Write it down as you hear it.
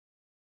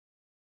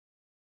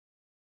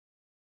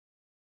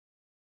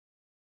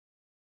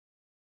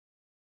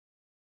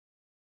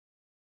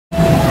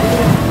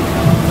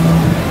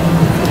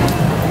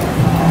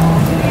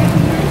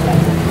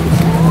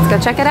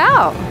check it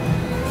out.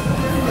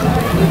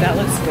 Ooh, that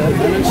looks good.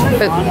 Lemon chiffon.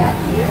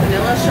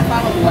 Vanilla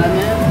chiffon with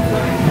lemon.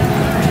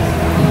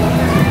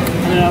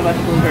 I don't know about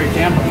the blueberry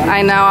jam.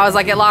 I know, I was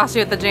like, it lost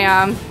you at the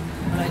jam.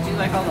 But I do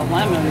like all the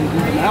lemon and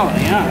vanilla,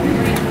 yeah.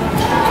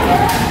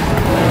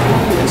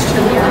 It's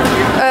chilly.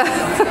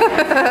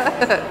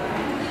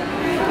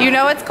 You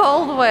know it's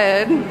cold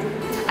when.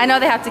 I know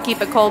they have to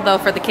keep it cold though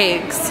for the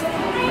cakes.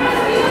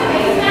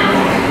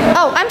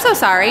 Oh, I'm so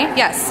sorry.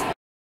 Yes.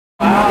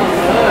 Wow,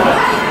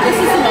 look. This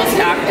is the most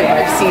active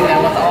I've seen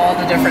them with all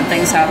the different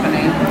things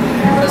happening.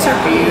 Those are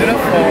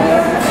beautiful.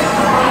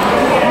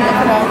 Look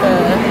at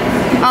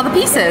all the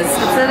pieces.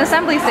 It's an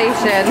assembly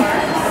station.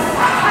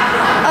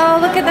 Oh,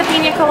 look at the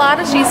pina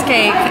colada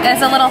cheesecake.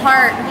 It's a little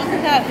heart. Look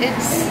at that.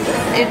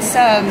 It's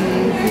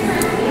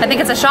I think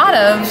it's a shot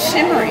of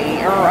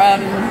shimmery or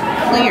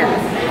clear.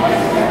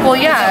 Well,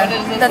 yeah,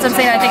 that's what I'm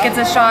saying. I think it's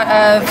a shot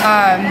of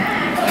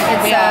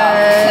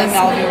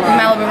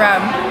Malibu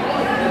rum.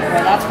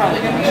 Well, that's probably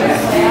gonna be sure.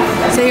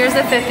 So here's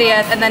the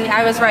 50th, and then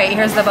I was right.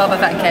 Here's the Boba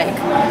Fett cake.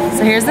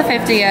 So here's the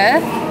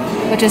 50th,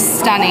 which is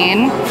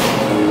stunning.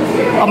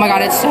 Oh my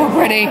God, it's so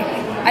pretty.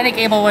 I think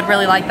Abel would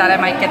really like that. I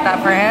might get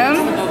that for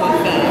him.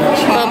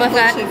 Boba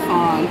Fett,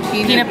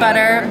 peanut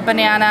butter,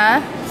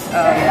 banana,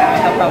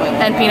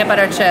 and peanut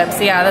butter chips.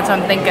 Yeah, that's what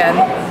I'm thinking.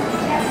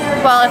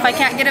 Well, if I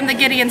can't get him the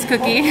Gideon's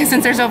cookie,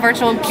 since there's no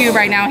virtual cube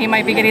right now, he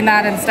might be getting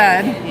that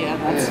instead. Yeah,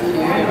 that's cute.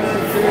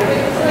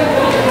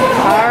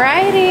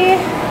 Alrighty,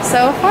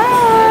 so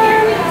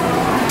fun.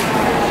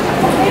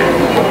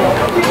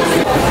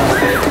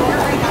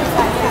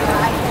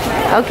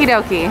 Okie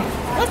dokie.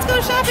 Let's go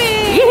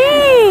shopping.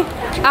 Yee!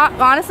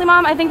 Honestly,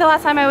 Mom, I think the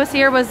last time I was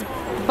here was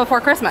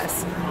before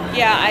Christmas.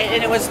 Yeah,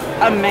 and it was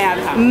a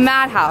madhouse.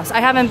 Madhouse. I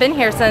haven't been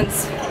here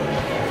since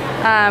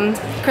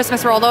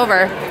Christmas rolled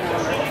over.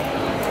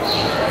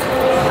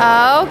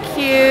 Oh,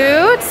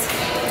 cute.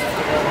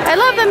 I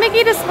love the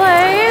Mickey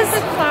displays.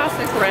 The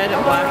classic red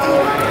and black and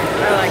white.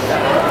 I like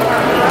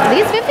that.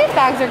 These 50th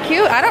bags are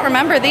cute. I don't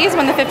remember these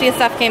when the 50th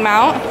stuff came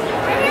out.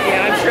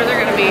 Yeah, I'm sure they're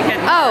going to be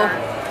hidden. Oh,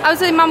 I was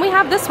saying, Mom, we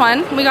have this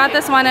one. We got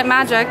this one at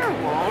Magic. Is there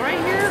a wall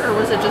right here, or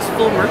was it just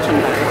full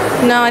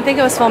merchandise? No, I think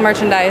it was full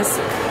merchandise.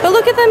 But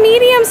look at the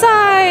medium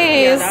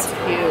size. Yeah, that's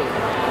cute.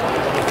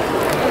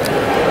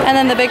 And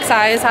then the big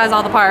size has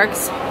all the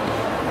parks.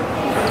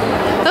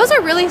 Those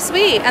are really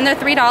sweet, and they're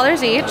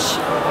 $3 each.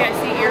 Okay, I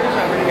see ears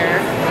over here,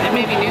 and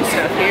maybe new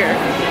stuff here.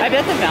 I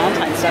bet the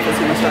Valentine stuff is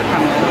going to start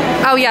coming.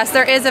 Oh yes,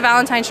 there is a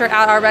Valentine shirt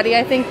out already,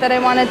 I think, that I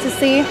wanted to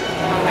see.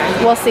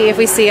 We'll see if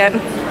we see it.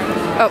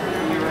 Oh,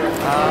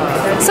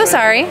 so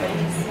sorry.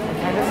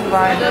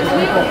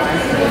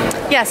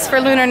 Yes,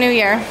 for Lunar New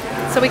Year.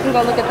 So we can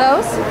go look at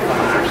those.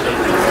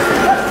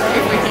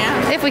 If we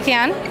can. If we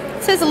can.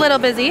 This is a little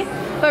busy,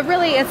 but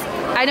really it's,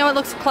 I know it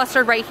looks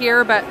clustered right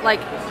here, but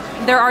like,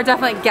 there are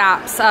definitely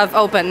gaps of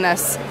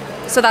openness,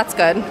 so that's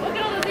good. Look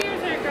at all those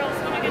ears there, girls.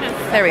 Oh my goodness.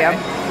 There we go.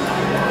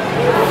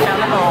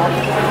 Found a hole.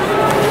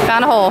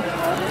 Found a hole.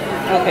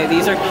 Okay,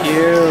 these are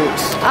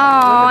cute.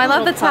 Oh, I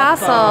love the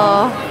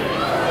tassel.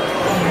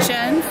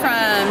 Jen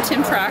from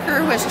Tim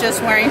Tracker was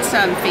just wearing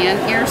some fan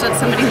ears that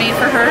somebody made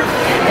for her,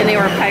 and they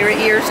were pirate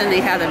ears, and they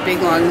had a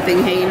big long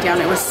thing hanging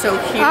down. It was so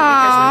cute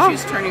because when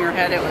she was turning her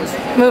head, it was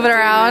moving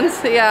around.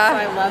 Yeah. So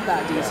I love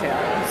that detail.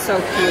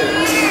 So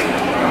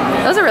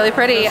cute. Those are really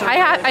pretty.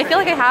 I feel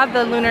like I have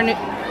the Lunar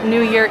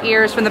New Year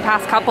ears from the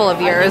past couple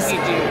of years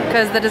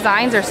because the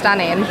designs are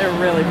stunning. They're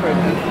really pretty.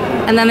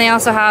 And then they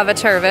also have a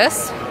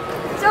Tervis.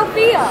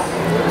 Sophia.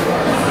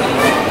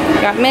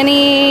 Got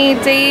Minnie,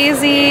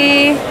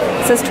 Daisy.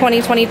 It says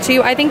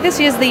 2022. I think this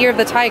is the year of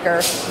the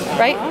tiger,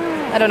 right?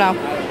 I don't know.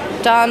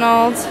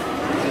 Donald,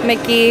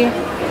 Mickey,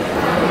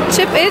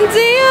 Chip and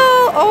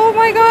Dale. Oh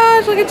my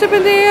gosh, look at Chip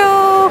and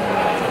Dale.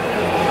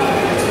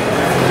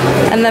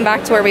 And then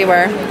back to where we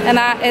were. And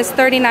that is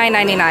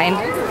 $39.99.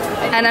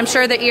 And I'm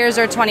sure the ears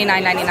are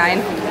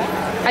 $29.99.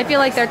 I feel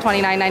like they're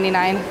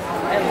 $29.99.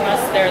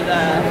 Unless they're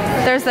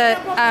the... There's the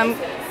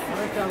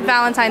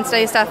Valentine's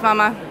Day stuff,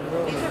 Mama.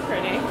 These are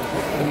pretty.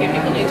 Okay,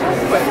 people need to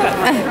quit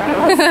cutting my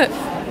brows.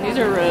 These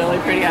are really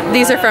pretty.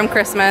 These are from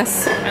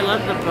Christmas. I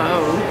love the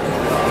bow.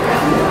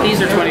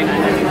 These are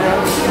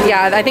 $29.99.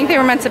 Yeah, I think they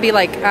were meant to be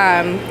like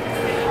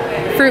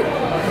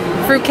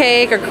fruit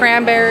cake or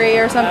cranberry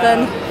or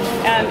something.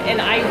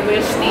 And I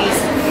wish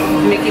these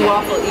Mickey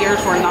waffle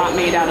ears were not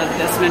made out of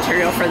this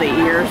material for the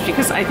ears,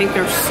 because I think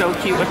they're so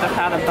cute with the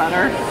pat of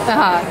butter.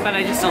 But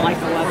I just don't like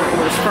the leather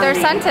ears for They're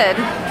me. scented.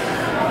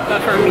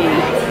 But for me.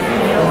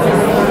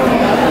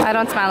 I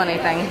don't smell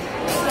anything.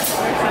 They're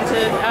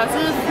scented as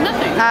if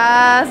nothing.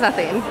 As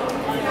nothing.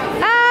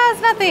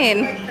 As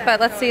nothing. But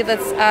let's see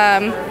this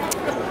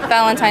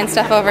Valentine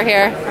stuff over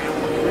here.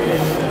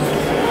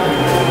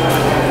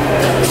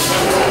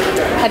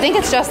 I think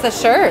it's just the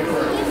shirt.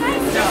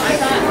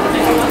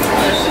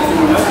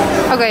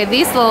 Okay,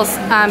 these little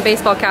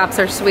baseball caps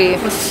are sweet.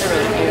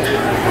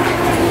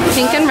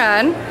 Pink and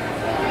red.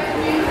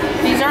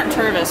 These aren't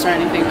Tervis or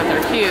anything, but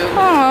they're cute.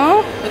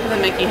 Oh. Look at the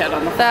Mickey head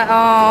on the front.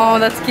 Oh,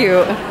 that's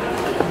cute.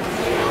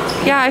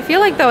 Yeah, I feel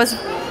like those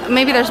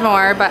maybe there's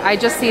more, but I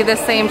just see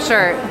this same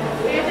shirt.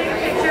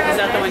 Is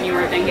that the one you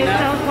were thinking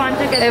of?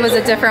 It was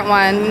a different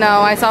one.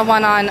 No, I saw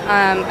one on,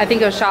 I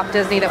think it was Shop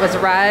Disney that was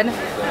red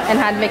and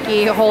had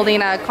Mickey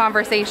holding a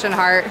conversation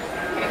heart.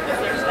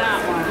 There's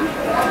that one.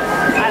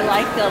 I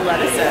like the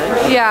lettuce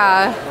edge.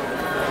 Yeah.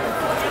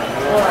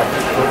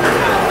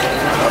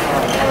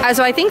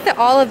 So I think that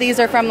all of these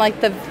are from like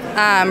the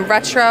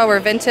retro or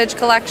vintage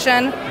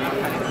collection.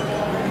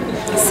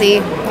 See,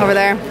 over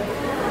there.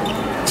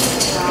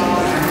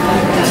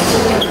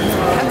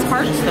 That's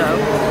hearts though.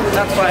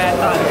 That's why I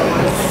thought it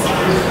was.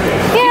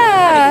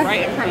 Yeah.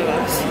 Right in front of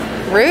us.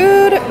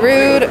 Rude,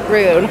 rude,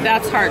 rude.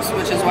 That's hearts,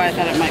 which is why I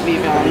thought it might be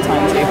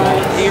Valentine's Day.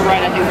 But you're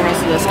right, I think the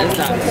rest of this is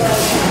that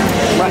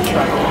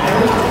retro.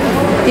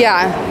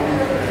 Yeah.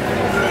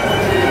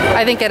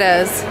 I think it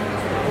is.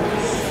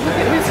 Look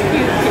at this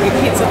cute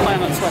Pizza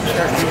Planet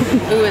sweatshirt.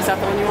 Ooh, is that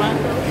the one you want?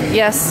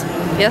 Yes.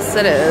 Yes,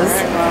 it is.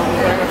 Alright, well,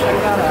 we're gonna go check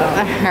that out.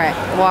 Alright,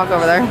 walk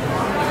over there.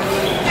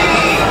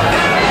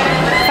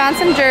 Found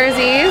some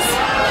jerseys.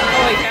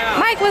 Holy cow.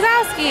 Mike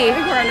Wazowski. I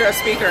think we're under a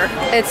speaker.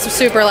 It's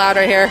super loud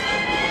right here.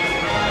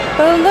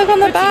 But look on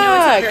the But you know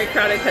it's not back. very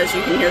crowded because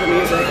you can hear the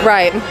music.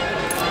 Right.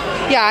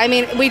 Yeah, I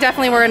mean, we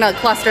definitely were in a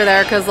cluster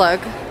there because look.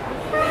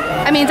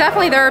 I mean,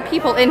 definitely there are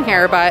people in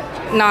here, but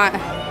not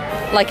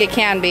like it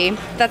can be.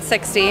 That's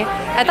 60.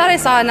 I thought I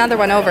saw another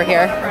one over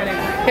here.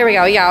 Here we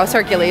go. Yeah, it was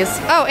Hercules.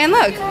 Oh, and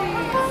look.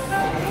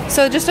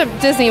 So just a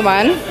Disney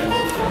one.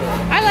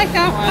 I like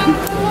that one.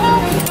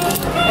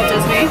 At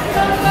Disney.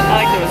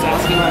 I like the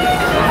Wazowski one.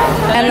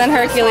 And then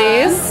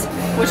Hercules.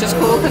 Which is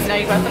cool because now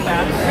you got the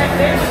back.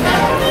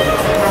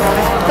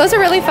 Those are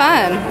really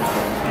fun.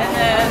 And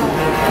then, is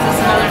this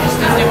another just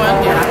Disney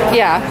one? Yeah.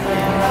 Yeah.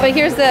 But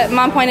here's the,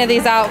 Mom pointed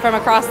these out from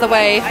across the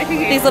way. I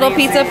think These little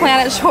Pizza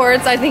Planet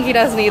shorts, I think he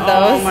does need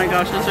those. Oh my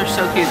gosh, those are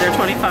so cute. They're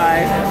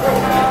 25.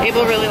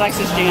 Abel really likes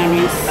his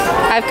jammies.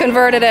 I've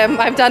converted him.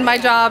 I've done my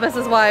job as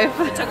his wife.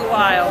 It took a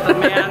while, but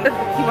man,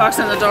 he walks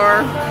in the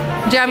door.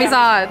 Jammies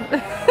on.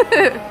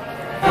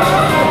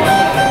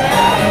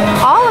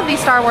 All of these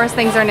Star Wars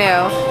things are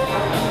new.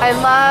 I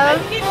love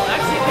People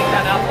actually picked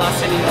that out last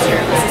time he was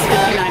here. This is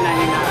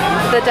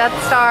 $59.99. the Death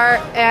Star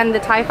and the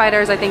TIE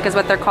Fighters, I think is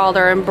what they're called,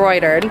 are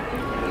embroidered.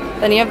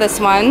 Then you have this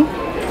one.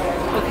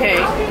 Okay,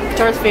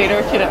 Darth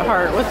Vader, kid at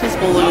heart, with his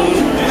balloon.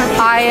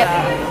 I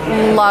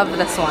love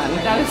this one.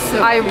 That is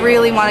so I cute.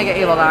 really want to get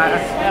Abel that.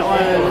 That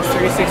one was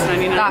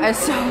 $36.99. That is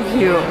so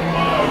cute.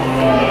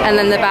 And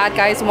then the bad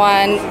guys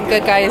 1,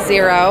 good guys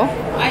 0.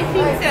 I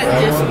think that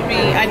this would be,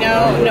 I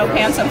know no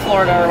pants in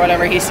Florida or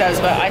whatever he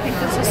says, but I think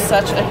this is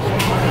such a,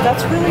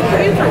 that's really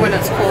cute for when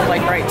it's cold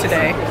like right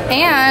today.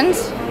 And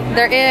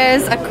there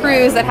is a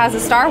cruise that has a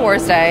Star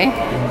Wars day.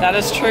 That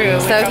is true.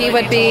 So he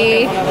would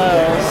be one of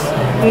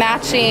those.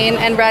 matching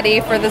and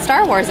ready for the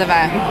Star Wars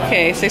event.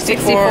 Okay,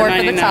 64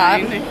 for the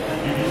top.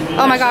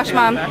 Oh my gosh,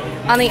 Mom.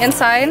 On the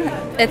inside,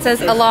 it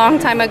says a long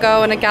time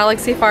ago in a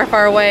galaxy far,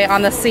 far away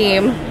on the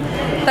seam.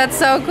 That's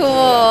so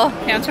cool.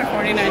 Pants are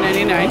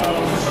 $49.99.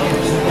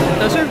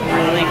 Those are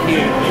really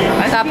cute.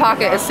 That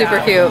pocket is super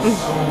cute.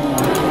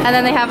 And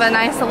then they have a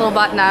nice little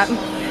button up.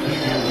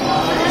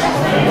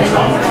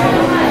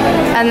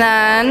 And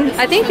then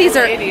I think these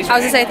are, I was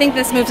gonna say, I think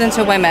this moves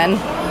into women.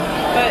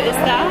 But is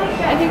that,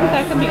 I think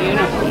that could be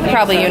unisex.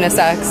 Probably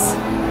unisex.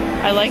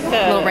 I like the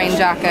little rain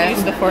jacket.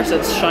 Use the force,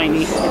 it's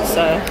shiny. It's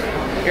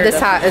this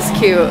hat is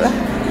cute.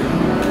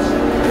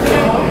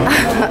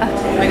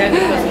 Like I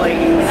think those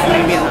leggings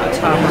maybe on the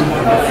top are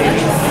more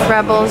ladies.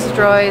 Rebels,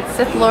 droids,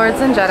 Sith Lords,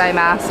 and Jedi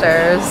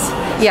Masters.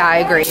 Yeah, I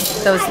agree.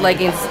 Those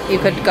leggings you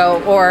could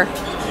go, or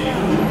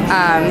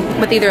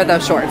with either of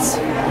those shorts.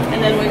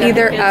 And then we got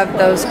either of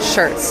those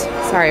shirts.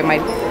 Sorry, my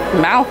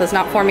mouth is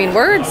not forming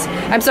words.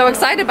 I'm so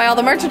excited by all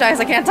the merchandise,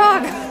 I can't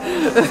talk.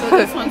 So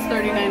this one's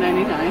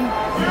 $39.99.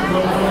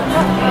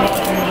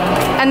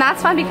 And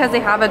that's fun because they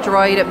have a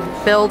droid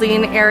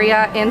building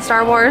area in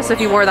Star Wars. So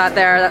if you wore that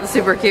there, that's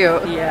super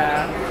cute.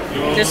 Yeah.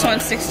 This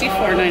one's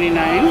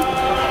 $64.99.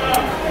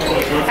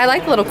 I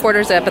like the little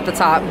quarter zip at the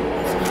top.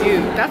 It's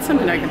cute. That's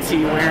something I could see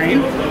you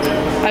wearing.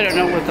 I don't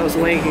know with those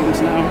leggings,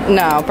 no.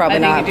 No, probably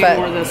not, but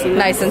more this and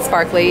nice and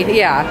sparkly,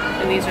 yeah.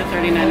 And these are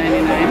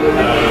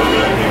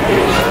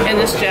 $39.99. And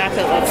this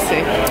jacket, let's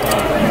see.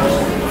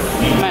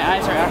 My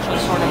eyes are actually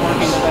sort of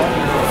working today.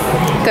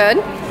 Good.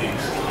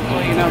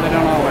 Well, you know they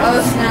don't always. Oh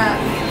snap.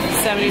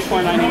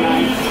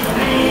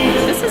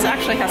 $74.99. This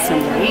actually has some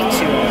weight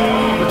to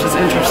it, which is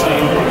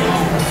interesting.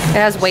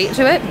 It has weight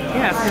to it?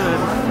 Yeah,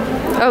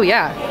 good. Oh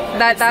yeah.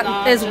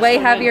 That is way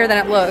heavier than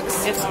it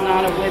looks. It's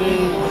not a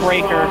wind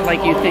breaker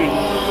like you think.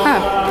 Huh.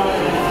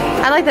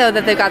 I like though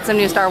that they've got some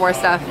new Star Wars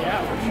stuff.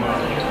 Yeah.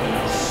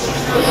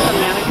 Look at the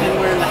mannequin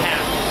wearing the hat.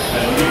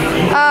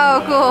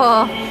 Oh,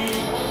 cool.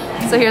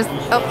 So here's,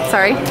 oh,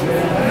 sorry.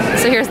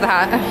 So here's the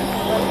hat.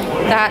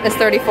 The hat is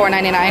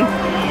 $34.99.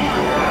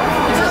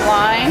 Is it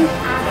lined?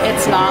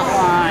 It's not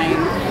lined.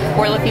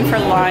 We're looking for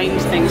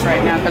lined things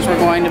right now because we're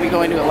going to be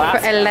going to Alaska.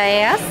 For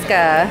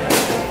Alaska.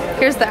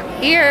 Here's the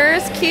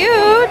ears, cute.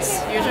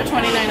 Ears are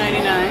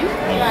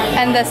 $29.99.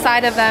 And the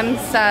side of them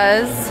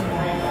says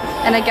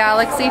in a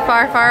galaxy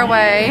far, far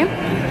away. I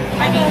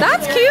mean,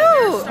 that's yeah,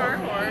 cute. Star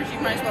Wars, you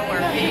might as well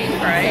wear pink,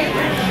 right?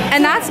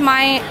 And that's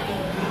my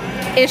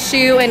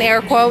issue in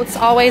air quotes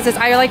always is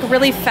I like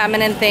really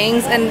feminine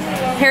things, and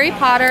Harry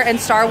Potter and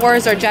Star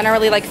Wars are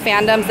generally like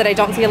fandoms that I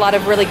don't see a lot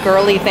of really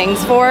girly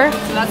things for.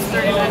 So that's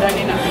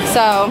 $39.99.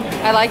 So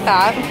I like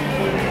that.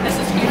 This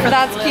is cute for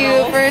That's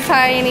cute for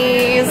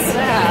tinies.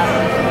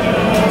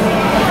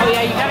 Oh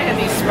yeah, you gotta get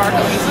these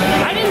sparklies.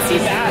 I didn't see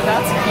that.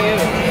 That's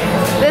cute.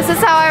 This is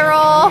how I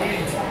roll.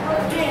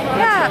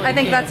 Yeah, really I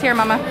think cute. that's here,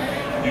 Mama.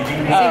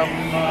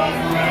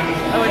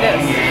 Oh, it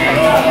is.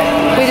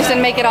 We just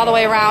didn't make it all the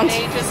way around.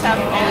 They just have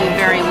only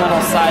very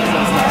little sizes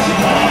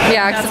though.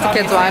 Yeah, because it's a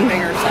kid's one.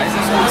 Bigger size.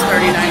 This one's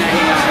 $39.99.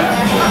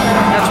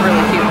 That's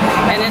really cute.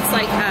 And it's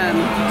like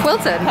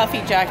Quilted.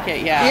 puffy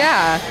jacket, yeah.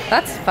 Yeah,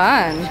 that's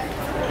fun.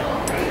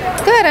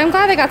 Good, I'm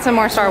glad they got some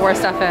more Star Wars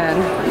stuff in.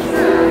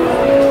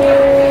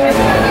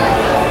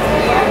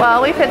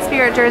 Well, we've hit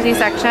Spirit Jersey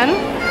section.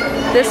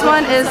 This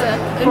one is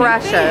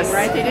precious. Thing,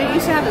 right? They didn't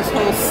used to have this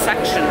whole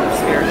section of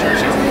Spirit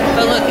jerseys.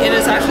 But look, it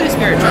is actually a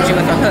Spirit jersey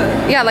with a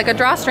hood. Yeah, like a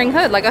drawstring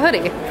hood, like a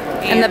hoodie.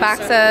 And the back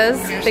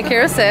says Big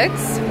Hero 6.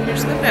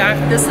 Here's the back.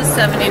 This is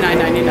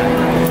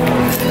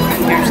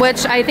 $79.99.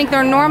 Which I think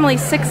they're normally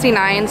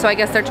 $69, so I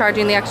guess they're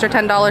charging the extra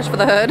 $10 for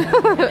the hood.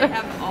 They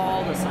have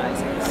all the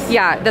sizes.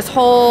 Yeah, this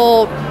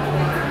whole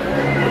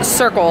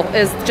circle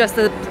is just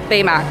the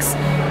Baymax.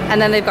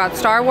 And then they've got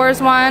Star Wars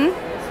one.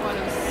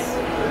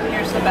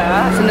 Here's the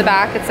back. In the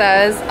back it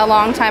says, a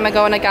long time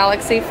ago in a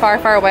galaxy far,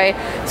 far away.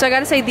 So I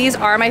gotta say, these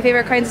are my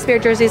favorite kinds of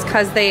Spirit jerseys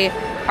because they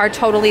are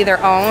totally their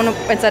own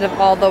instead of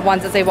all the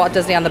ones that say Walt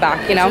Disney on the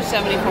back, you know? These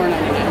are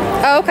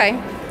 $74.99. Oh, okay.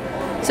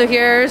 So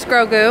here's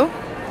Grogu.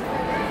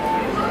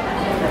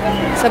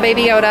 So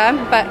Baby Yoda,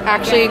 but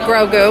actually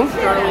Grogu.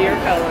 Earlier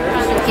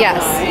colors.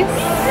 Yes. Nice.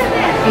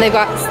 And they've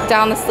got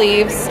down the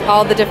sleeves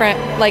all the different,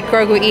 like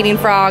Grogu eating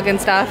frog and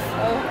stuff.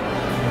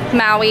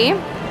 Maui.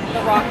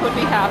 The Rock would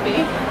be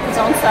happy. His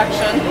own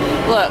section.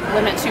 Look,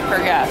 limit 2 per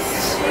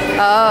guest.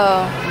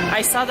 Oh.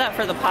 I saw that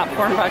for the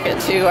popcorn bucket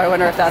too. I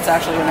wonder if that's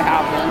actually going to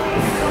happen.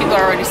 People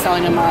are already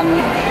selling them on.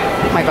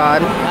 Oh my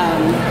God.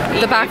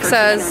 eBay The back for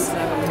says,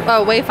 $207.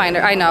 oh,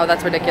 Wayfinder. I know,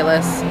 that's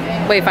ridiculous.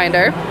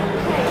 Wayfinder.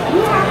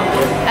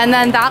 And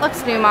then that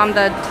looks new, Mom,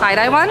 the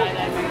tie-dye one?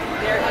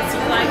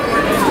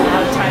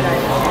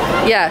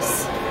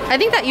 Yes. I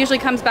think that usually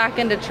comes back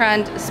into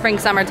trend spring,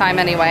 summertime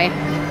anyway.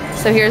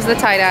 So here's the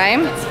tie-dye.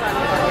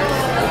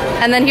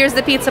 And then here's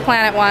the Pizza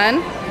Planet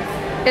one.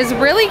 Is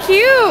really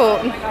cute.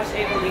 Oh my gosh,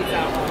 Ava needs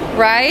that one.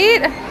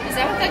 Right? Is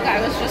that what that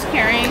guy was just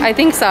carrying? I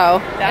think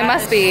so. That it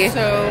must is be.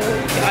 So,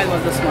 I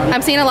love this one.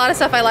 I'm seeing a lot of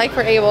stuff I like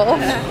for Abel.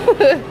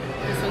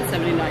 This one's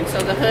 $79.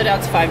 So the hood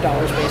out's $5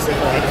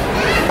 basically.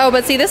 Oh,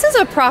 but see, this is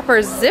a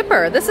proper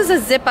zipper. This is a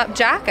zip-up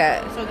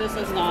jacket. So this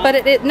is not.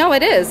 But no,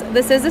 it is.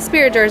 This is a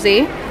Spirit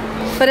jersey,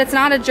 but it's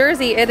not a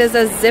jersey. It is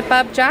a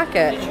zip-up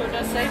jacket. It sure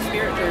does say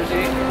Spirit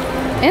jersey.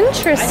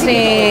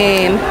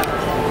 Interesting.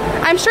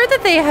 I'm sure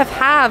that they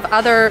have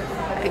other.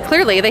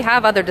 Clearly, they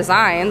have other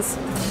designs.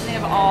 They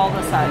have all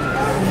the sizes.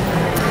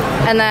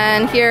 And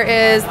then here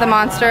is the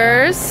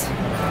Monsters.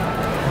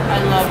 I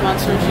love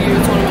Monsters U.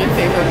 It's one of my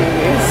favorite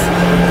movies.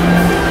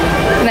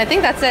 And I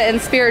think that's it in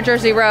Spirit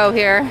Jersey Row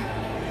here.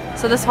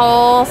 So this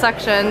whole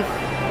section,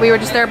 we were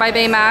just there by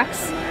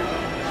Baymax,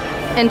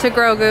 into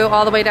Grogu,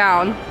 all the way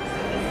down.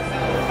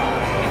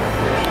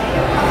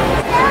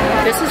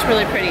 This is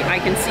really pretty. I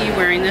can see you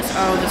wearing this.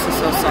 Oh, this is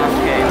so soft,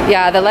 Kate.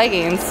 Yeah, the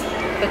leggings.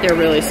 But they're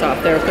really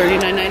soft. They're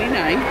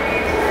 $39.99.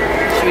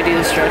 Should we do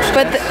the stretch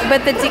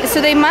test? So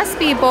they must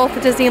be both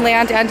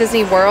Disneyland and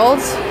Disney World.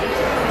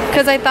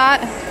 Because I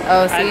thought,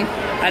 oh, see?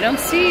 I don't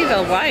see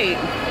the white.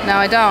 No,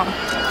 I don't.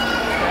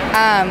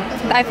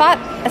 I thought,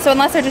 so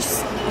unless they're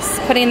just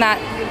putting that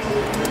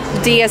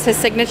D as his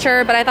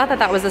signature, but I thought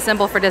that was the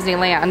symbol for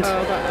Disneyland.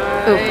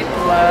 Oh,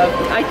 but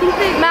I think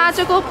they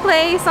Magical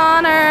place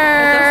on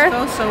Earth. It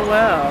does go so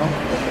well.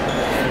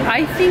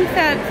 I think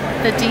that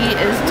the D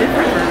is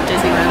different from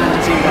Disneyland and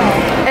Disney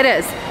World. It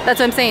is. That's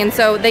what I'm saying.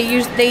 So they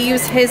use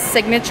his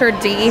signature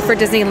D for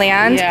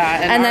Disneyland.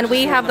 Yeah. And then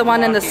we have the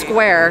one in the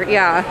square.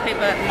 Yeah. Hey,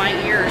 but my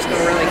ears go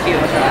really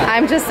cute with that.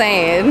 I'm just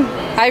saying.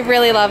 I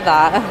really love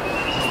that.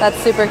 That's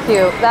super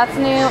cute. That's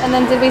new. And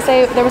then did we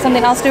say there was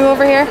something else new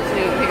over here? New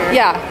here.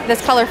 Yeah,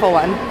 this colorful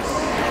one.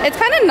 It's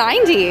kind of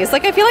 90s.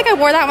 Like I feel like I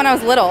wore that when I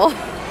was little.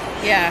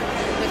 Yeah.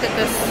 Look at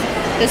this.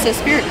 This is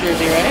Spirit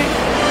jersey, right?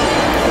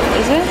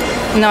 Is it?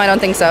 No, I don't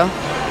think so.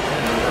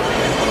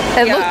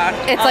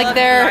 It's like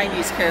they're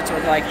 90s kids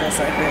would like this,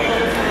 I think.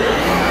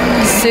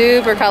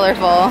 super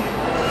colorful.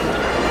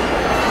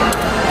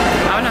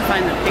 I want to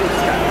find the pink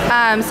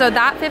stuff. So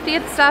that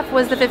 50th stuff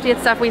was the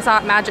 50th stuff we saw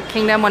at Magic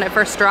Kingdom when it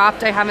first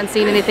dropped. I haven't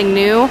seen anything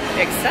new.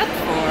 Except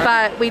for.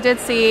 But we did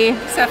see.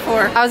 Except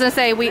for. I was gonna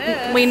say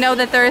we know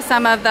that there is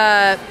some of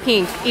the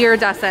pink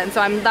iridescent.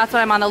 So that's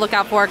what I'm on the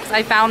lookout for because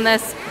I found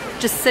this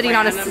just sitting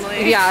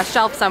randomly on a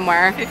shelf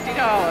somewhere.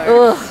 $50.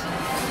 Ugh.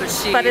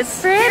 But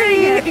it's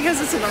pretty. It because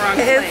it's in the wrong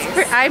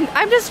place.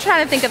 I'm just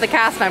trying to think of the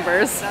cast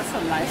members. That's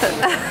so nice.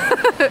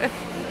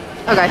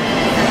 Okay.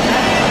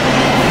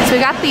 So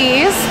we got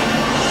these.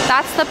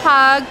 That's the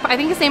pug. I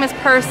think his name is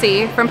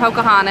Percy from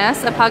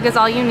Pocahontas. A pug is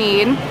all you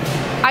need.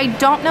 I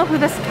don't know who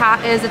this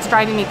cat is. It's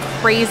driving me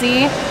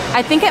crazy.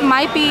 I think it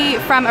might be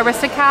from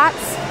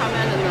Aristocats.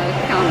 Comment in the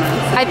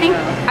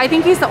comments. I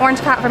think he's the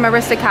orange cat from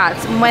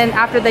Aristocats. When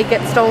after they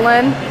get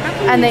stolen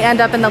and they end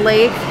up in the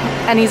lake,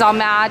 and he's all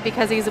mad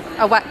because he's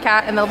a wet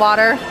cat in the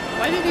water.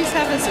 Why do these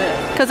have a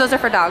zip? Because those are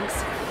for dogs.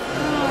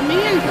 Oh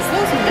man, because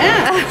those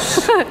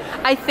match.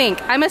 I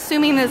think. I'm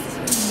assuming this.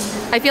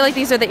 I feel like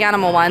these are the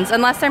animal ones,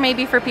 unless they're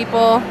maybe for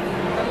people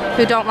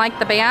who don't like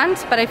the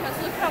band. But look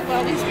how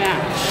well these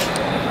match.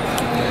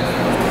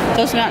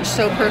 Those match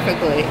so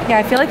perfectly. Yeah,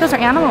 I feel like those are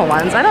animal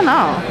ones. I don't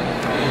know.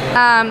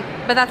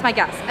 But that's my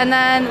guess. And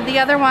then the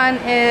other one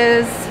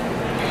is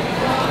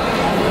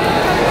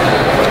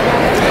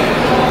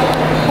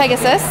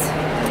Pegasus.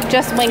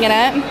 Just winging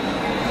it.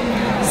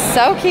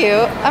 So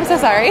cute. I'm so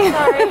sorry.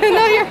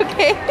 No, you're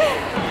okay.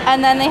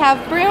 And then they have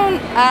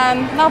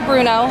not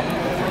Bruno.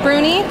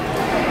 Bruni.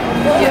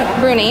 Yeah.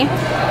 Bruni.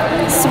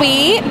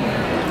 Sweet.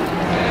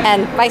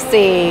 And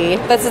Feisty.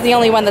 This is the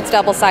only one that's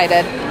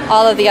double-sided.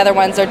 All of the other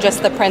ones are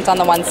just the print on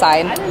the one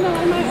side. I don't know,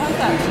 I might want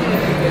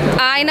that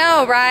too. I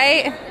know,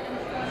 right?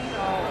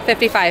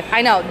 55.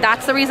 I know.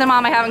 That's the reason,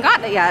 Mom, I haven't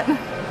gotten it yet.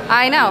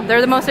 I know. They're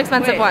the most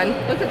expensive one.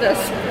 Look at this.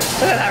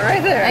 Look at that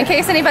right there. In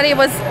case anybody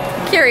was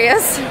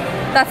curious,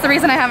 that's the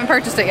reason I haven't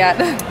purchased it yet.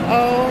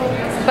 Oh.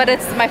 But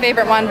it's my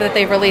favorite one that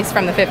they've released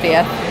from the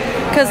 50th.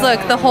 Because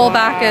look, the whole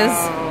back is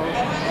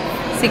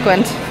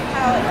sequined.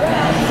 Oh,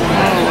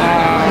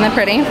 wow. Isn't that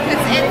pretty?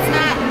 It's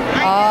not.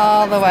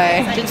 All the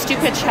way. Did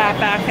Stupid Chat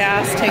Back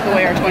Ass take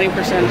away our 20%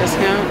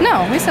 discount?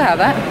 No, we still have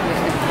that.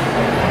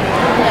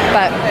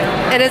 But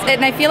it is,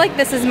 and I feel like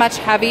this is much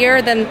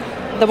heavier than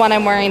the one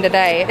I'm wearing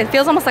today. It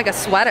feels almost like a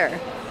sweater.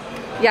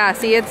 Yeah,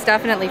 see, it's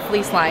definitely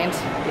fleece lined.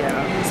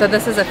 Yeah. So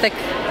this is a thick,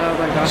 oh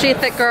my gosh, she's a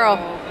thick girl.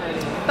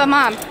 But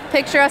Mom,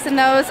 picture us in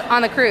those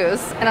on the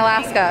cruise in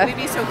Alaska. We'd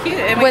be so cute.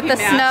 With the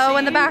snow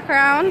in the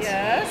background.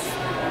 Yes.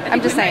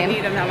 I'm just saying.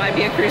 Need them. That might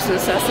be a cruise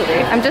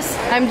necessity. I'm just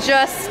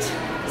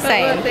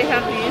saying. Look, they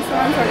have these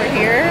ones over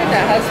here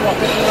that has what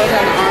this goes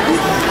on the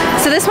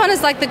arms. So this one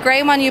is like the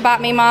gray one you bought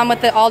me, Mom,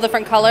 with all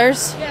different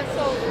colors. Yeah,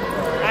 so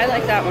I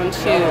like that one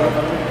too.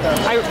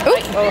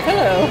 Oh,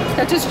 hello.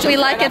 That just we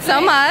like it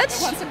so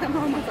much. Wants to come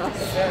home with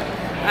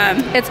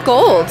us. It's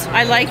gold.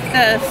 I like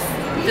the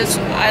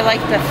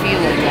feel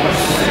of this.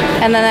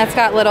 And then that's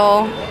got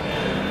little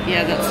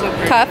that's so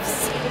pretty.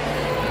 cuffs.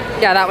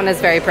 Yeah, that one is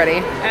very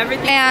pretty.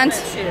 Everything. And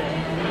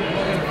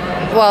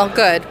well,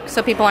 good.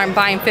 So people aren't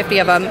buying 50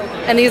 of them.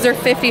 And these are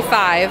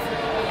 55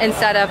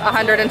 instead of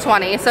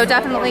 120. So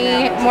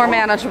definitely more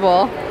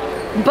manageable.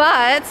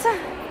 But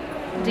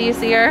do you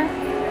see her?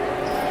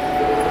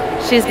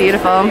 She's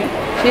beautiful.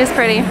 She is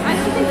pretty. I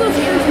don't think those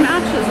ears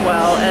match as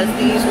well as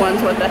these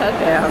ones with the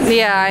headbands.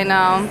 Yeah, I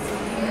know.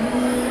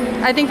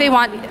 I think they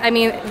want, I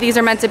mean, these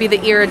are meant to be the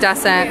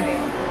iridescent.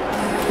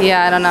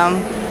 Yeah, I don't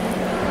know.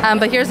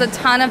 But here's a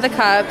ton of the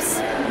cups.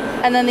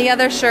 And then the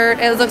other shirt,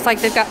 it looks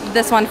like they've got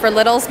this one for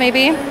littles,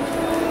 maybe.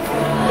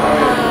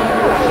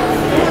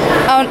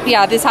 Oh,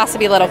 yeah, this has to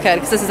be little kid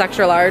because this is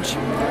extra large.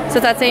 So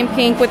it's that same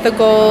pink with the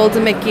gold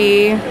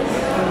Mickey.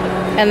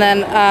 And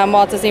then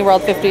Walt Disney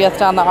World 50th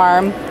down the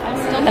arm.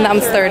 And that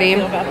one's 30.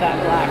 About that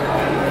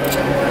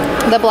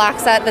black. The black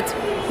set that's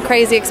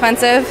crazy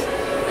expensive.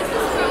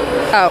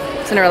 Oh,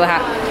 Cinderella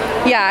hat.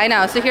 Yeah, I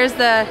know. So here's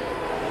the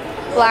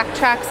black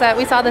track set.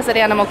 We saw this at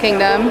Animal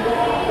Kingdom.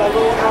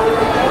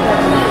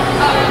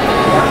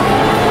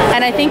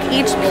 And I think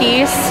each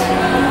piece,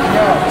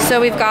 so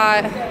we've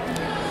got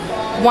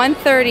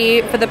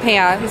 130 for the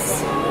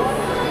pants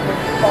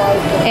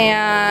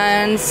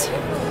and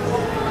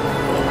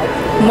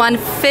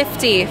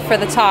 150 for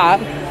the top.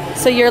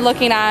 So you're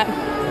looking at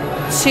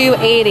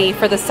 280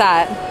 for the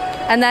set.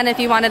 And then if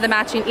you wanted the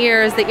matching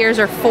ears, the ears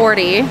are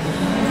 40.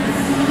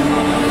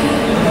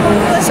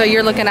 So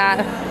you're looking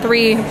at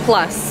 3+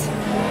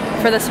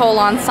 for this whole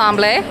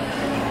ensemble.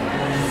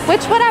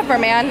 Which, whatever,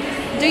 man,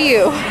 do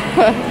you.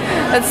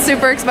 That's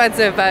super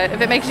expensive, but if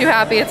it makes you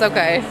happy, it's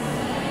okay.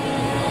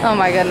 Oh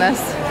my goodness.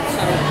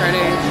 So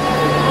pretty.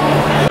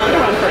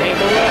 One for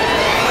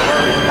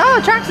Oh,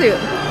 tracksuit.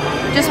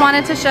 Just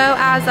wanted to show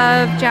as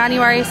of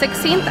January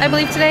 16th, I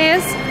believe today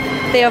is,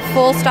 they have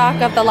full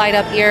stock of the light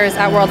up ears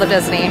at World of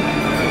Disney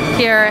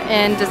here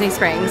in Disney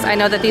Springs. I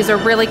know that these are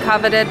really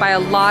coveted by a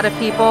lot of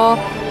people,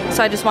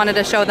 so I just wanted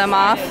to show them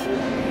off.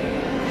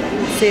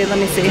 Let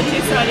me see.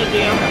 Two-sided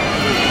deal.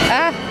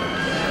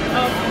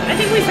 Oh, I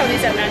think we saw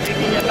these at Magic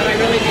Kingdom, but I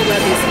really do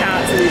love these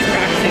cats and these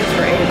tracksuits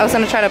for Abe. I was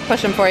gonna try to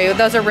push them for you.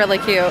 Those are really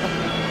cute.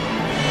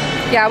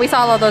 Yeah, we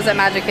saw all of those at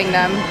Magic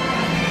Kingdom.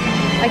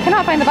 I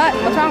cannot find the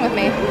button. What's wrong with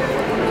me?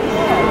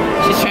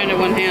 She's trying to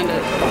one-hand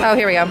it. Oh,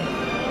 here we go.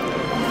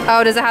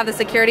 Oh, does it have the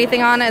security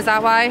thing on it? Is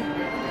that why?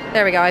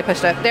 There we go. I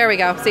pushed it. There we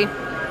go. See?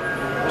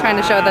 Trying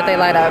to show that they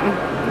light up.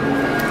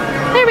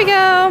 There we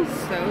go.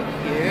 So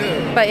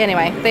cute. But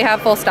anyway, they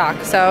have full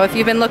stock. So if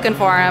you've been looking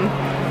for them,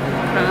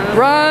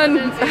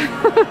 run!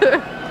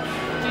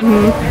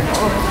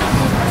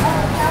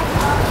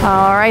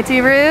 All right,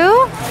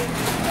 Roo.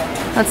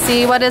 Let's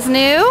see what is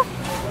new.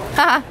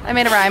 Haha, I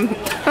made a rhyme. If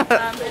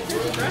it's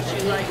a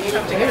dress you like, you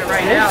have to get it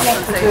right now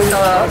since they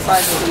sell it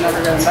outside and never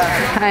go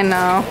back. I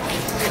know.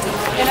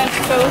 And it's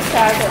so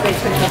sad that they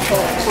took this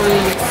whole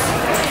sleeve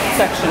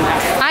section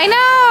out. I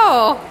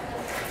know.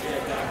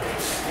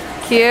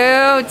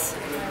 Cute.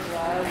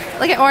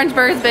 Look at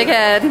Orangeburg's big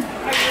head. I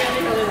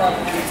really love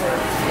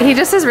him. He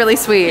just is really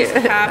sweet. He's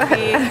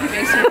happy. He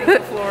makes me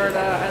think of Florida.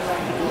 I love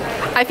him.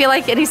 I feel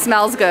like, and he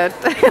smells good.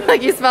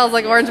 Like he smells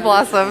like orange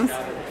blossoms.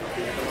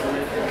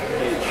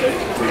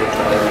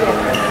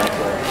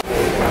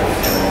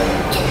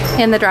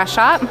 In the dress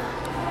shop,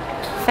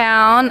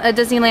 found a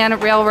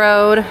Disneyland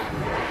Railroad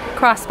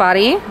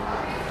crossbody.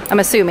 I'm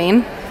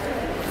assuming.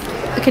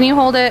 Can you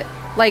hold it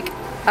like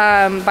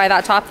by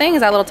that top thing?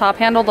 Is that little top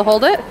handle to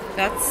hold it?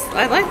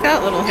 I like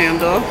that little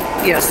handle.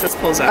 Yes, this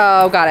pulls out.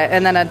 Oh, got it.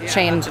 And then a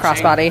chain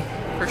crossbody.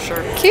 For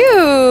sure. Cute.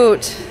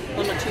 A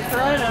little bit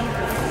cheaper item.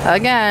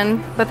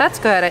 Again, but that's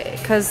good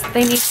because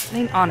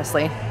they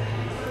honestly,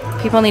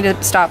 people need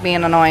to stop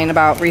being annoying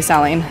about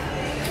reselling.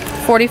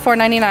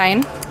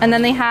 $44.99, and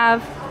then they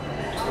have.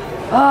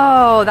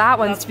 Oh, that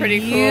one's pretty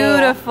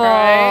beautiful. Cool,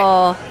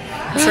 right?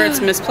 I'm sure it's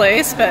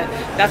misplaced, but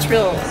that's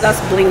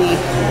blingy.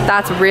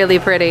 That's really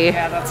pretty.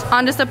 Yeah, that's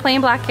on just a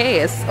plain black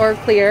case or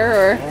clear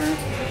or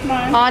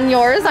on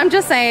yours. I'm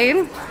just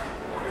saying.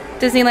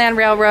 Disneyland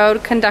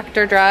Railroad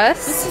conductor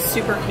dress. This is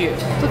super cute.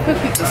 Look how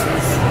cute this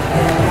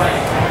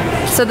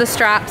is. So the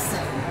straps,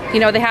 you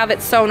know, they have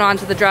it sewn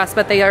onto the dress,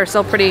 but they are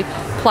still pretty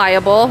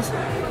pliable.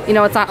 You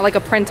know, it's not like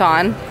a print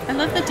on. I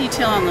love the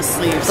detail on the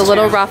sleeves. The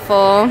little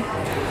ruffle.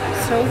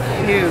 So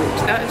cute.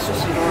 That is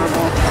just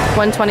adorable.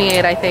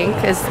 $128, I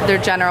think, is their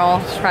general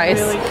price.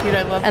 Really cute.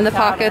 I love. And the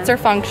pockets are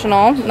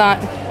functional, not,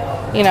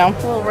 you know.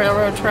 Little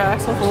railroad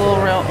tracks with a little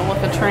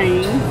with a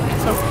train.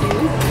 So cute.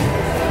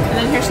 And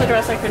then here's the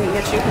dress I couldn't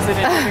get you because I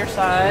didn't have your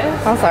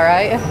size. That's all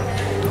right.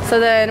 So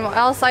then, what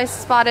else I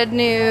spotted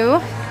new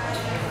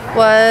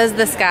was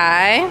this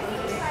guy.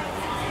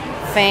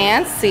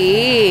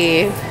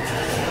 Fancy.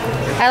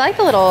 I like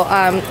the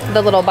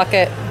little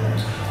bucket.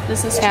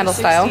 This is handle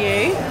style.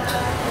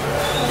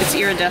 It's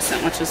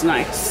iridescent, which is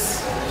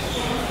nice.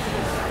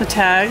 The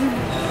tag.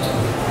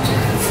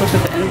 Let's look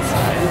at the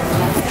inside.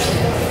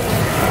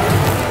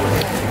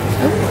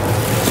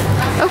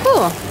 Oh,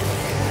 cool.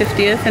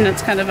 50th, and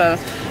it's kind of a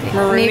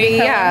maroon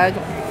color. Yeah.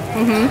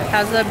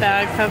 Has a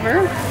bag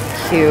cover.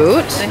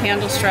 Cute. The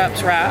handle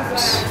strap's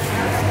wrapped.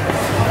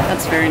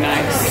 That's very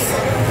nice.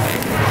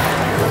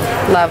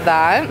 Love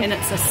that. And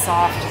it's a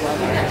soft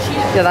leather.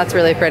 Yeah, that's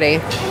really pretty.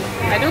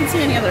 I don't see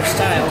any other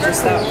style,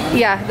 just that one.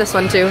 Yeah, this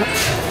one too.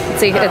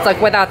 See, it's like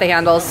without the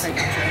handles.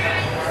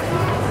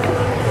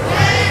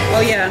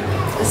 Oh yeah.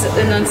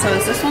 And then so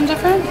is this one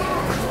different?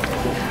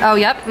 Oh,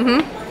 yep.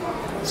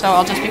 So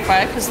I'll just be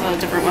quiet because the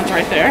different one's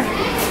right there.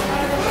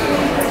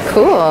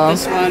 Cool.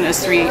 This one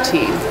is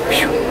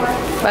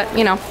 $318. But,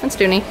 you know, it's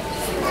Dooney.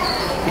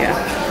 Yeah.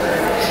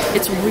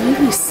 It's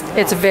really soft.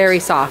 It's very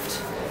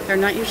soft. They're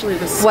not usually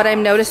this soft. What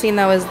I'm noticing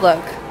though is,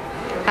 look,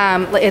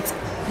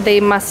 they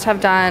must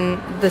have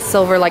done the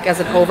silver like as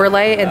an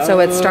overlay, and so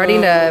it's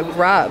starting to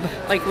rub.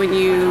 Like when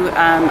you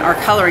are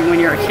coloring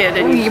when you're a kid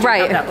and you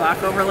have that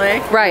black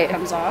overlay. Right. It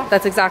comes off.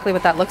 That's exactly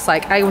what that looks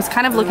like. I was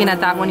kind of looking at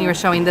that when you were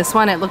showing this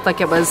one. It looked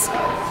like it was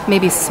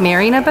maybe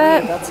smearing a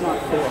bit. That's not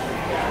cool.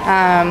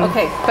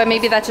 Okay. But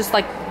maybe that's just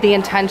like the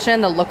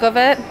intention, the look of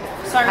it.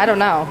 Sorry. I don't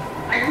know.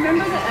 I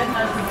remember the Ed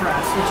Murphy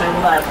dress, which I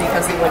love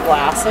because of the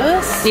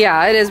glasses.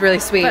 Yeah, it is really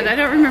sweet. But I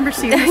don't remember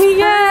seeing this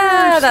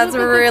yeah, purse. that's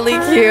really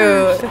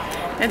cute.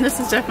 And this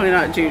is definitely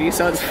not Judy,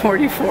 so it's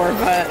 44,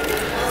 but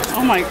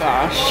oh my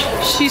gosh.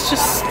 She's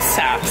just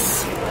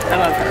sass. I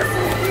love her.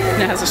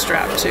 And it has a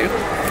strap too.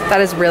 That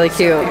is really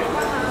cute.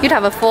 You'd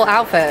have a full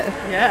outfit.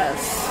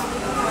 Yes.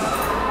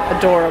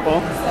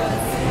 Adorable.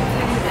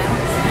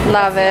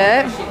 Love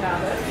it.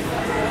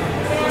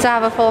 To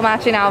have a full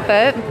matching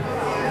outfit.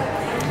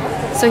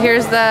 So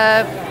here's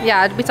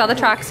we saw the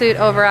tracksuit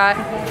over at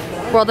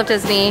World of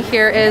Disney.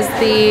 Here is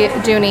the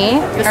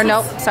Dooney,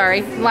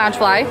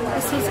 Loungefly.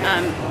 This is,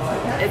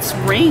 it's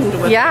ringed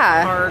with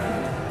hard,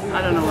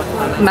 I don't know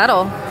what.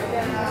 Metal,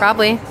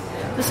 probably.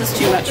 This is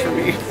too much for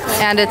me.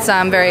 And it's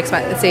very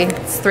expensive. See,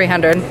 it's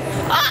 $300.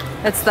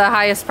 It's the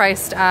highest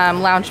priced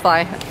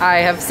Loungefly I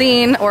have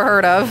seen or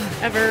heard of.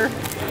 Ever.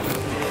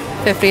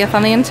 50th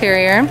on the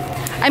interior.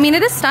 I mean,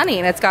 it is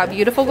stunning. It's got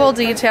beautiful gold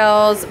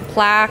details,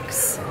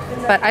 plaques,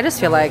 but I just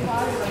feel like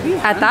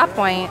at that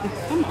point,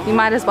 you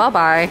might as well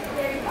buy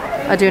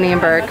a Dooney and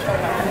Bourke.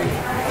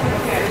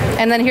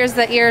 And then here's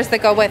the ears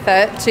that go with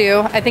it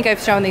too. I think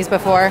I've shown these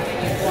before.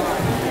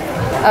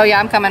 Oh yeah,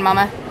 I'm coming,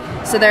 Mama.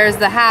 So there's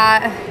the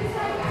hat,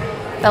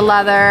 the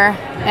leather,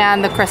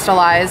 and the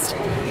crystallized.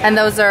 And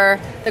those are,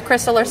 the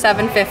crystal are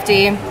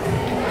 $750,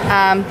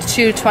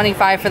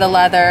 $225 for the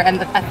leather, and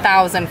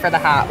 $1,000 for the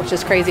hat, which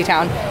is crazy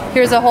town.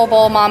 Here's a whole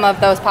bowl, Mama, of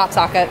those pop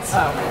sockets.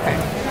 Oh, okay.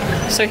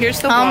 So here's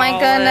the wallet. Oh my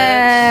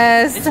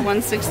goodness. It's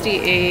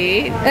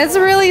 $168. It's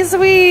really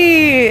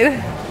sweet.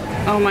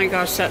 Oh my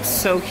gosh, that's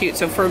so cute.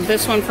 So for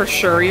this one, for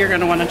sure, you're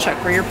gonna wanna check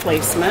for your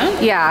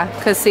placement. Yeah,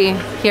 because see,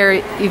 here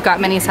you've got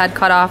Minnie's head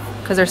cut off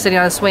because they're sitting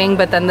on a swing,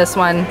 but then this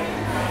one,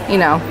 you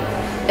know,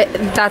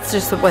 that's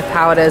just with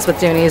how it is with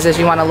Doonies, is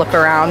you wanna look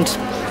around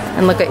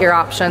and look at your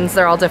options.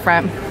 They're all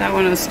different. That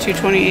one is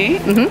 $228.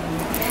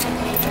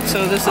 Mm-hmm.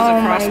 So this is a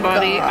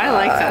crossbody. I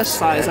like that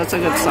size. That's a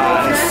good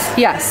size.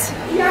 Yes.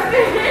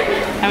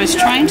 I was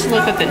trying to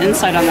look at the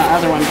inside on the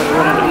other one, but it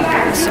wouldn't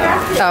open,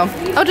 so.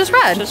 Oh, just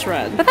red. Just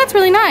red. But that's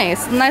really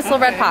nice. Nice little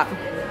red pop.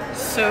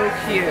 So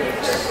cute.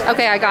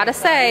 Okay, I gotta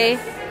say,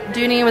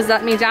 Dooney was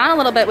letting me down a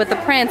little bit with the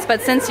prints,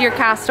 but since your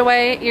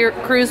Castaway, your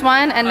cruise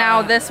one, and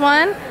now this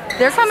one,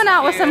 they're coming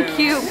out with some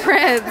cute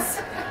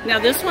prints. Now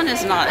this one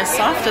is not as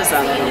soft as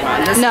that other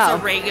one.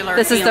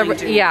 This is a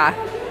regular Dooney. Yeah.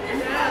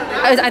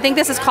 I think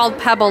this is called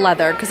pebble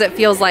leather because it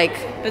feels like.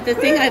 But the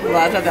thing I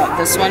love about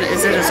this one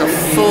is it is a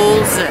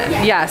full zip.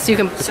 Yes, you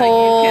can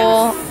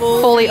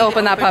fully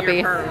open that puppy.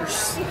 Your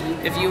purse.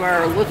 If you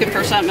are looking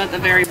for something at the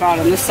very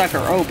bottom, this sucker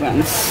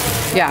opens.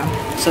 Yeah.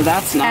 So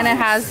that's nice. And it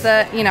has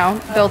the, you know,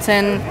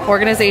 built-in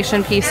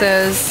organization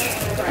pieces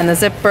and the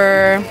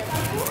zipper.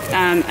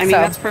 I mean,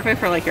 that's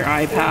perfect for like your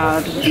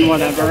iPad and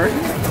whatever.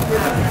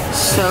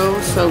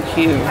 So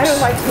cute.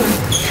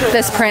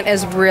 This print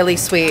is really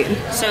sweet.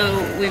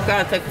 So we've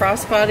got the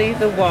crossbody,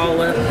 the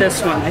wallet,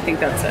 this one. I think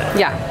that's it.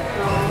 Yeah.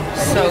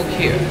 So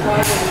cute.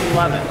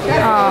 Love it.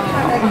 Oh,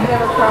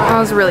 that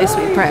was a really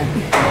sweet print.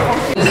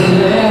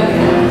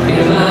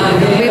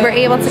 We were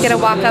able to get a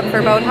walk up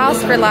for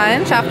Boathouse for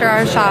lunch after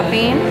our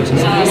shopping.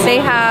 They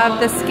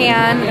have the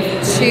scan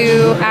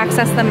to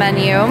access the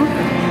menu.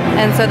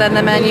 And so then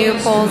the menu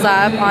pulls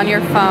up on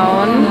your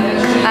phone.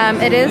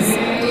 It is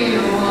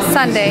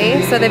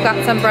Sunday, so they've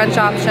got some brunch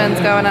options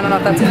going. I don't know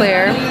if that's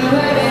clear.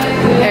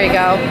 There you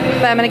go.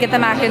 But I'm gonna get the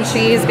mac and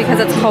cheese because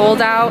it's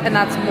cold out and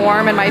that's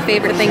warm and my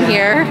favorite thing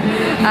here.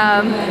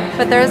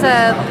 But there's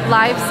a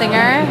live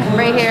singer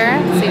right here.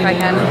 Let's see if I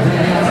can.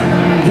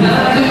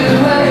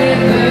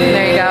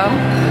 There you go.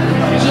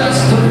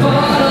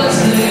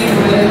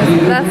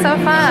 That's so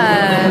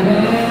fun.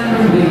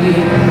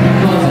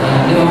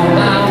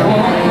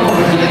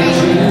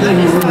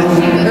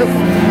 Oop,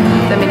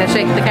 didn't mean to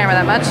shake the camera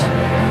that much.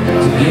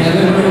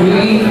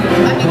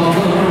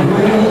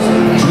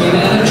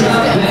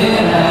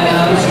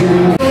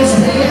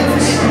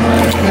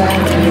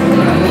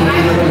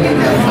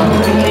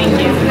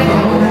 Thank you.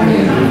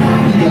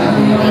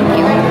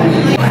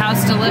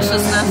 How's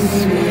deliciousness?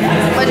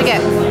 What'd you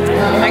get?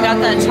 I got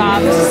that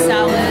chopped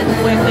salad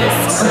with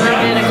this herb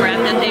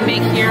vinaigrette that they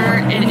make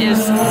here. It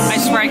is, I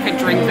swear I could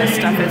drink this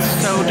stuff. It's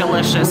so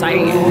delicious.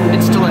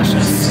 It's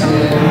delicious.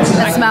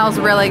 It smells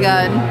really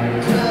good.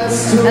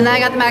 And then I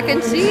got the mac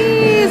and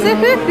cheese. You're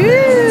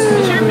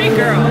a big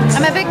girl.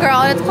 I'm a big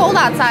girl and it's cold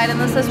outside and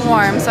this is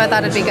warm, so I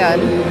thought it'd be good.